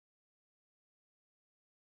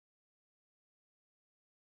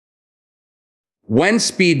When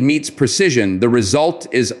speed meets precision, the result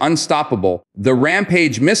is unstoppable. The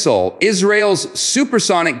Rampage missile, Israel's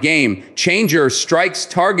supersonic game changer, strikes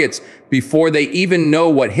targets before they even know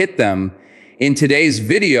what hit them. In today's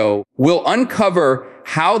video, we'll uncover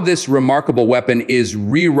how this remarkable weapon is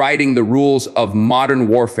rewriting the rules of modern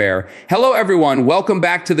warfare. Hello everyone, welcome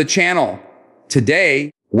back to the channel. Today,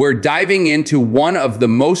 we're diving into one of the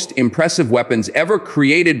most impressive weapons ever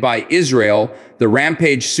created by Israel, the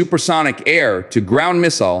Rampage supersonic air-to-ground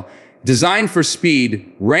missile. Designed for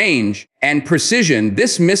speed, range, and precision,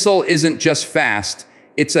 this missile isn't just fast,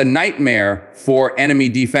 it's a nightmare for enemy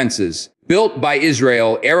defenses. Built by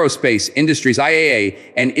Israel Aerospace Industries (IAA)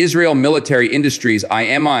 and Israel Military Industries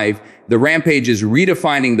 (IMI), the Rampage is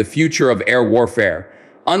redefining the future of air warfare.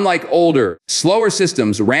 Unlike older, slower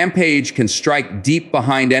systems, Rampage can strike deep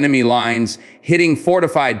behind enemy lines, hitting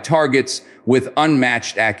fortified targets with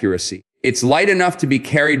unmatched accuracy. It's light enough to be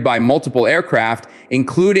carried by multiple aircraft,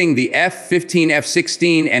 including the F-15,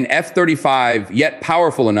 F-16, and F-35, yet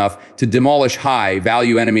powerful enough to demolish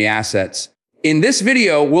high-value enemy assets. In this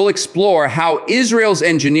video, we'll explore how Israel's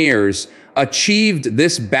engineers achieved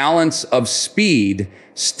this balance of speed,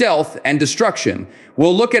 stealth, and destruction.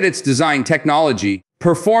 We'll look at its design technology,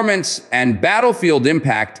 performance, and battlefield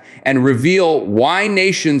impact, and reveal why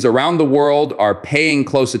nations around the world are paying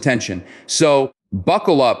close attention. So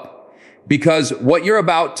buckle up, because what you're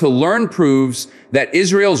about to learn proves that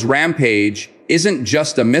Israel's Rampage isn't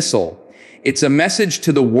just a missile. It's a message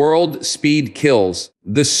to the world: speed kills.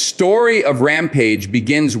 The story of Rampage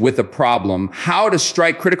begins with a problem: how to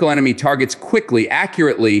strike critical enemy targets quickly,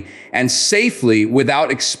 accurately, and safely without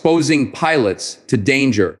exposing pilots to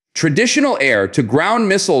danger. Traditional air-to-ground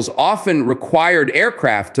missiles often required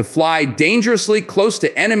aircraft to fly dangerously close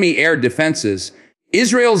to enemy air defenses.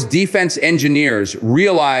 Israel's defense engineers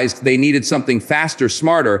realized they needed something faster,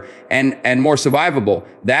 smarter, and more survivable.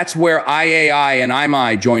 That's where IAI and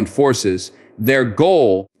IMI joined forces. Their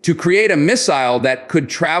goal: to create a missile that could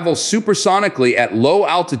travel supersonically at low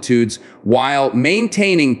altitudes while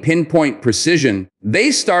maintaining pinpoint precision.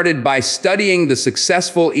 They started by studying the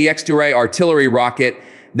successful EX-2A artillery rocket,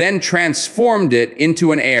 then transformed it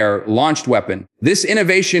into an air-launched weapon. This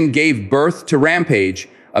innovation gave birth to Rampage,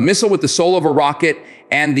 a missile with the soul of a rocket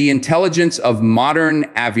and the intelligence of modern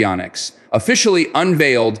avionics. Officially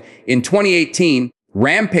unveiled in 2018,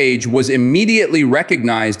 Rampage was immediately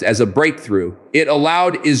recognized as a breakthrough. It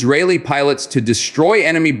allowed Israeli pilots to destroy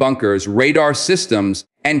enemy bunkers, radar systems,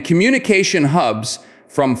 and communication hubs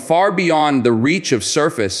from far beyond the reach of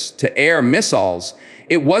surface-to-air missiles.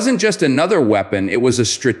 It wasn't just another weapon, it was a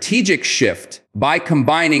strategic shift. By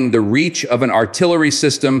combining the reach of an artillery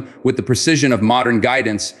system with the precision of modern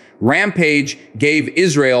guidance, Rampage gave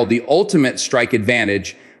Israel the ultimate strike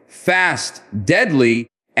advantage: fast, deadly,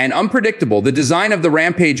 and unpredictable. The design of the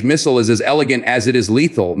Rampage missile is as elegant as it is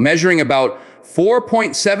lethal, measuring about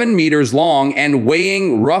 4.7 meters long and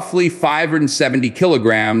weighing roughly 570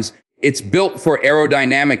 kilograms. It's built for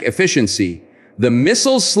aerodynamic efficiency. The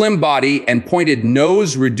missile's slim body and pointed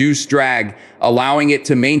nose reduce drag, allowing it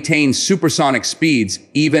to maintain supersonic speeds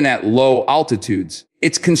even at low altitudes.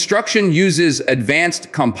 Its construction uses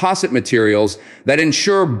advanced composite materials that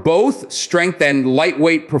ensure both strength and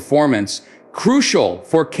lightweight performance, crucial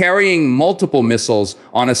for carrying multiple missiles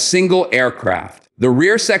on a single aircraft. The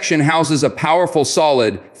rear section houses a powerful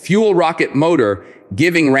solid fuel rocket motor,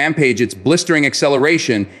 giving Rampage its blistering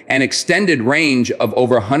acceleration and extended range of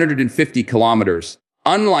over 150 kilometers.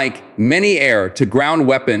 Unlike many air-to-ground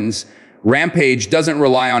weapons, Rampage doesn't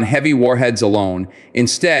rely on heavy warheads alone.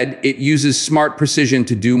 Instead, it uses smart precision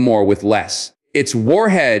to do more with less. Its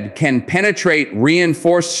warhead can penetrate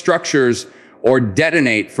reinforced structures or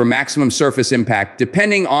detonate for maximum surface impact,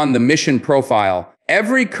 depending on the mission profile.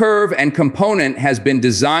 Every curve and component has been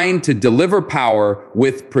designed to deliver power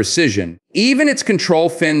with precision. Even its control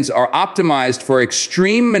fins are optimized for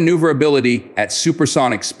extreme maneuverability at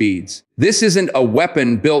supersonic speeds. This isn't a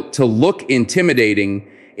weapon built to look intimidating.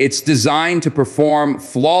 It's designed to perform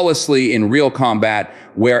flawlessly in real combat,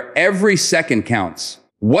 where every second counts.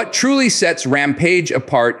 What truly sets Rampage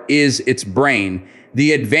apart is its brain,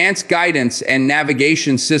 the advanced guidance and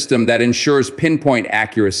navigation system that ensures pinpoint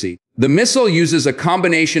accuracy. The missile uses a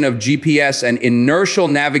combination of GPS and inertial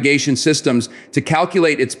navigation systems to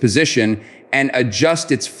calculate its position and adjust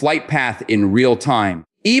its flight path in real time.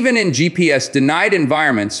 Even in GPS-denied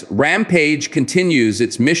environments, Rampage continues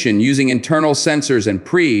its mission using internal sensors and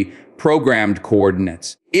pre-programmed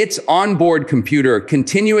coordinates. Its onboard computer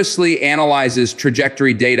continuously analyzes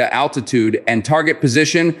trajectory data, altitude, and target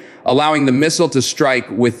position, allowing the missile to strike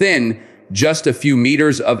within just a few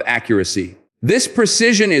meters of accuracy. This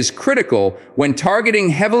precision is critical when targeting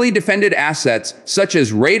heavily defended assets such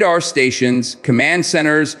as radar stations, command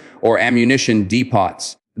centers, or ammunition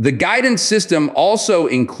depots. The guidance system also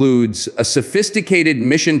includes a sophisticated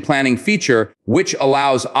mission planning feature which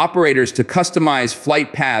allows operators to customize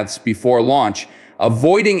flight paths before launch,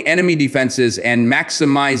 avoiding enemy defenses and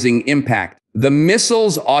maximizing impact. The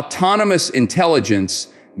missile's autonomous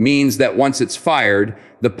intelligence means that once it's fired,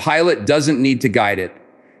 the pilot doesn't need to guide it.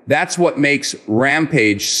 That's what makes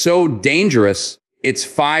Rampage so dangerous. It's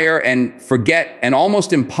fire and forget and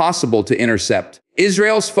almost impossible to intercept.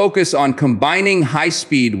 Israel's focus on combining high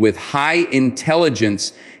speed with high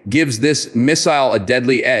intelligence gives this missile a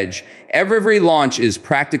deadly edge. Every launch is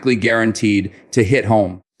practically guaranteed to hit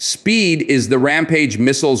home. Speed is the Rampage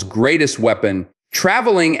missile's greatest weapon.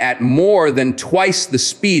 Traveling at more than twice the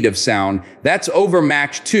speed of sound, that's over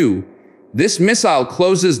Mach 2. This missile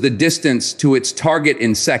closes the distance to its target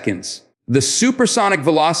in seconds. The supersonic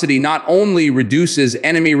velocity not only reduces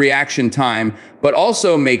enemy reaction time, but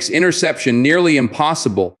also makes interception nearly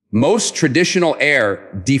impossible. Most traditional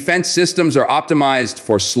air defense systems are optimized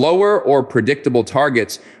for slower or predictable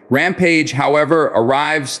targets. Rampage, however,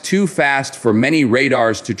 arrives too fast for many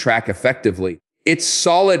radars to track effectively. Its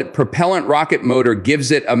solid propellant rocket motor gives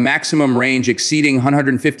it a maximum range exceeding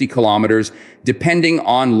 150 kilometers, depending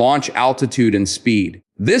on launch altitude and speed.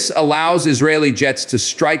 This allows Israeli jets to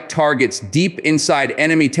strike targets deep inside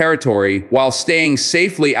enemy territory while staying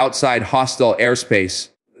safely outside hostile airspace.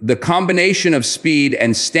 The combination of speed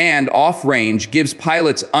and stand-off range gives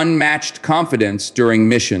pilots unmatched confidence during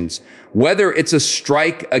missions. Whether it's a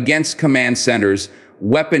strike against command centers,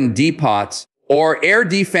 weapon depots, or air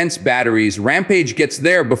defense batteries, Rampage gets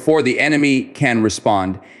there before the enemy can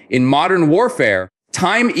respond. In modern warfare,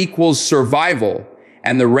 time equals survival,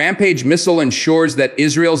 and the Rampage missile ensures that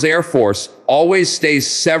Israel's Air Force always stays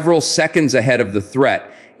several seconds ahead of the threat.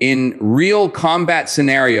 In real combat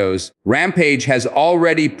scenarios, Rampage has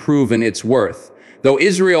already proven its worth. Though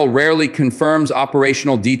Israel rarely confirms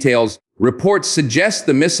operational details, reports suggest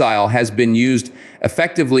the missile has been used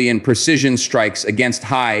effectively in precision strikes against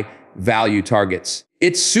high-value targets.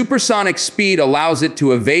 Its supersonic speed allows it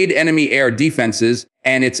to evade enemy air defenses,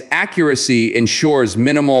 and its accuracy ensures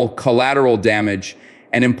minimal collateral damage,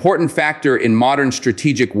 an important factor in modern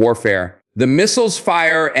strategic warfare. The missile's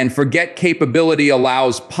fire and forget capability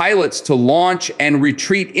allows pilots to launch and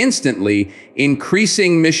retreat instantly,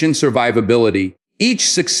 increasing mission survivability. Each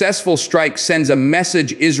successful strike sends a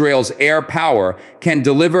message Israel's air power can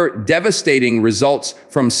deliver devastating results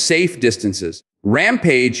from safe distances.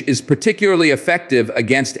 Rampage is particularly effective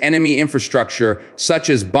against enemy infrastructure such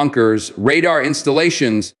as bunkers, radar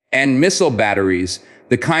installations, and missile batteries,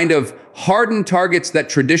 the kind of hardened targets that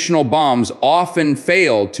traditional bombs often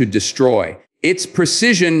fail to destroy. Its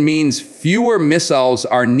precision means fewer missiles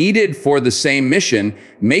are needed for the same mission,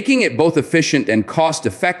 making it both efficient and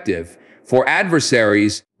cost-effective. For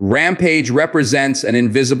adversaries, Rampage represents an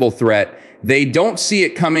invisible threat. They don't see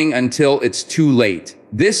it coming until it's too late.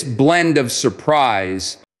 This blend of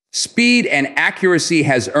surprise, speed, and accuracy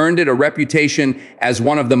has earned it a reputation as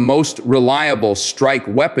one of the most reliable strike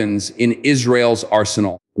weapons in Israel's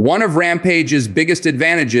arsenal. One of Rampage's biggest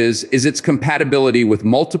advantages is its compatibility with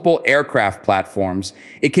multiple aircraft platforms.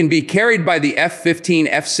 It can be carried by the F-15,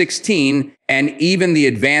 F-16, and even the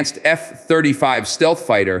advanced F-35 stealth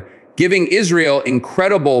fighter, giving Israel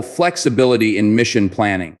incredible flexibility in mission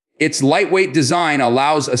planning. Its lightweight design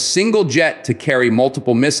allows a single jet to carry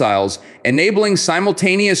multiple missiles, enabling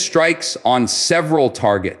simultaneous strikes on several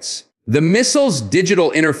targets. The missile's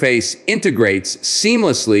digital interface integrates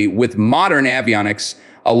seamlessly with modern avionics,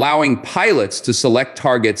 allowing pilots to select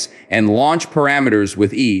targets and launch parameters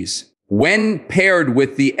with ease. When paired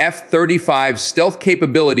with the F-35 stealth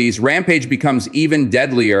capabilities, Rampage becomes even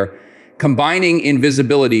deadlier, combining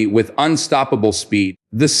invisibility with unstoppable speed.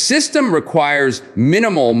 The system requires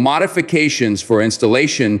minimal modifications for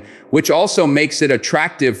installation, which also makes it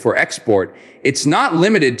attractive for export. It's not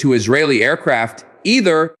limited to Israeli aircraft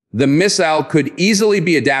either. The missile could easily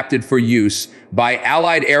be adapted for use by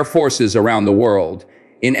allied air forces around the world.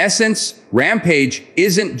 In essence, Rampage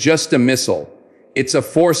isn't just a missile. It's a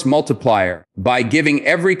force multiplier. By giving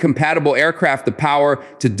every compatible aircraft the power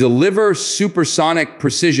to deliver supersonic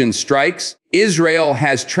precision strikes, Israel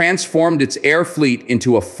has transformed its air fleet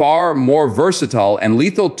into a far more versatile and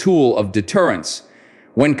lethal tool of deterrence.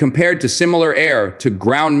 When compared to similar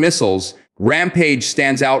air-to-ground missiles, Rampage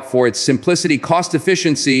stands out for its simplicity, cost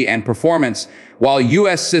efficiency, and performance, while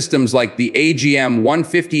U.S. systems like the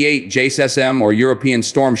AGM-158 JSSM or European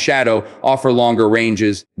Storm Shadow offer longer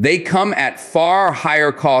ranges. They come at far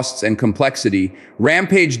higher costs and complexity.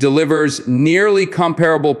 Rampage delivers nearly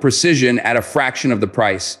comparable precision at a fraction of the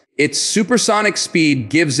price. Its supersonic speed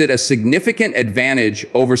gives it a significant advantage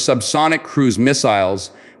over subsonic cruise missiles,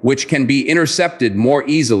 which can be intercepted more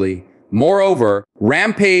easily. Moreover,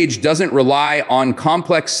 Rampage doesn't rely on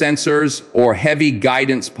complex sensors or heavy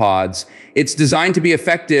guidance pods. It's designed to be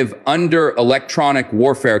effective under electronic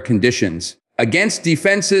warfare conditions. Against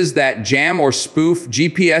defenses that jam or spoof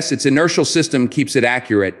GPS, its inertial system keeps it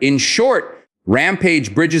accurate. In short,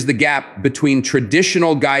 Rampage bridges the gap between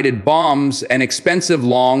traditional guided bombs and expensive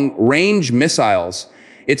long-range missiles.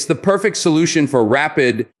 It's the perfect solution for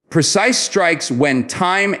rapid, precise strikes when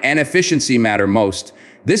time and efficiency matter most.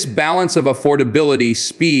 This balance of affordability,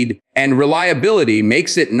 speed, and reliability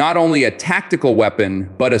makes it not only a tactical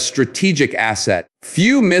weapon, but a strategic asset.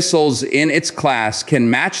 Few missiles in its class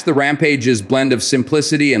can match the Rampage's blend of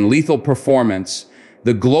simplicity and lethal performance.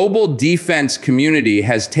 The global defense community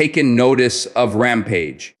has taken notice of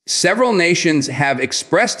Rampage. Several nations have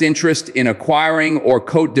expressed interest in acquiring or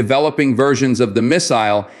co-developing versions of the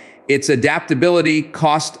missile. Its adaptability,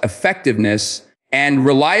 cost-effectiveness, and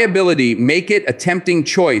reliability make it a tempting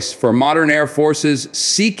choice for modern air forces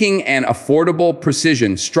seeking an affordable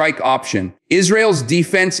precision strike option. Israel's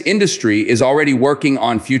defense industry is already working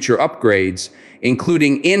on future upgrades,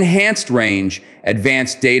 including enhanced range,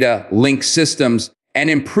 advanced data link systems, and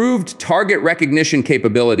improved target recognition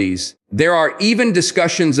capabilities. There are even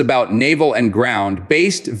discussions about naval and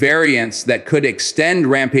ground-based variants that could extend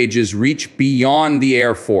Rampage's reach beyond the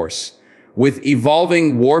Air Force. With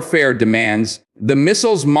evolving warfare demands, the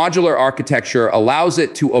missile's modular architecture allows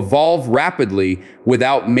it to evolve rapidly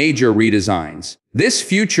without major redesigns. This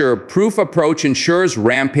future-proof approach ensures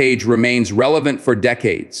Rampage remains relevant for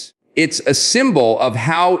decades. It's a symbol of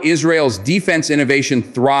how Israel's defense innovation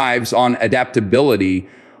thrives on adaptability,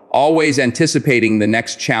 always anticipating the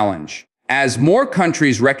next challenge. As more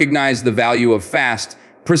countries recognize the value of fast,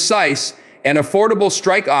 precise, and affordable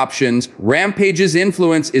strike options, Rampage's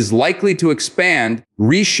influence is likely to expand,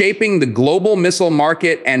 reshaping the global missile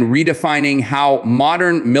market and redefining how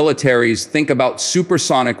modern militaries think about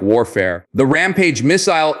supersonic warfare. The Rampage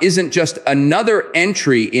missile isn't just another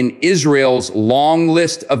entry in Israel's long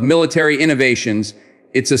list of military innovations.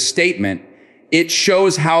 It's a statement. It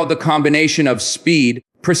shows how the combination of speed,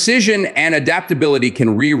 precision, and adaptability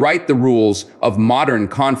can rewrite the rules of modern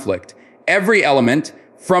conflict. Every element,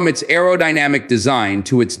 from its aerodynamic design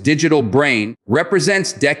to its digital brain,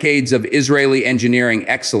 represents decades of Israeli engineering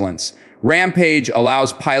excellence. Rampage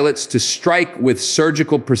allows pilots to strike with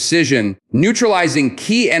surgical precision, neutralizing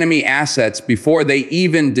key enemy assets before they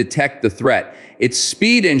even detect the threat. Its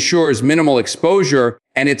speed ensures minimal exposure,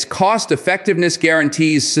 and its cost-effectiveness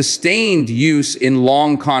guarantees sustained use in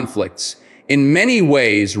long conflicts. In many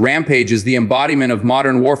ways, Rampage is the embodiment of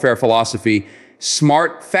modern warfare philosophy: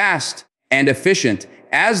 smart, fast, and efficient.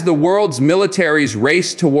 As the world's militaries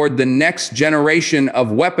race toward the next generation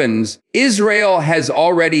of weapons, Israel has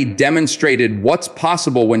already demonstrated what's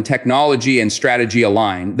possible when technology and strategy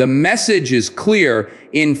align. The message is clear: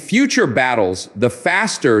 in future battles, the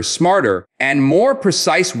faster, smarter, and more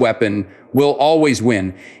precise weapon will always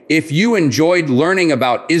win. If you enjoyed learning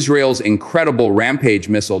about Israel's incredible Rampage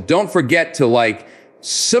missile, don't forget to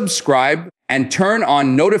subscribe, and turn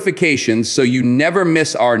on notifications so you never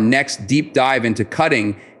miss our next deep dive into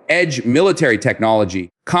cutting-edge military technology.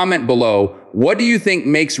 Comment below, what do you think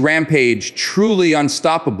makes Rampage truly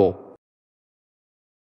unstoppable?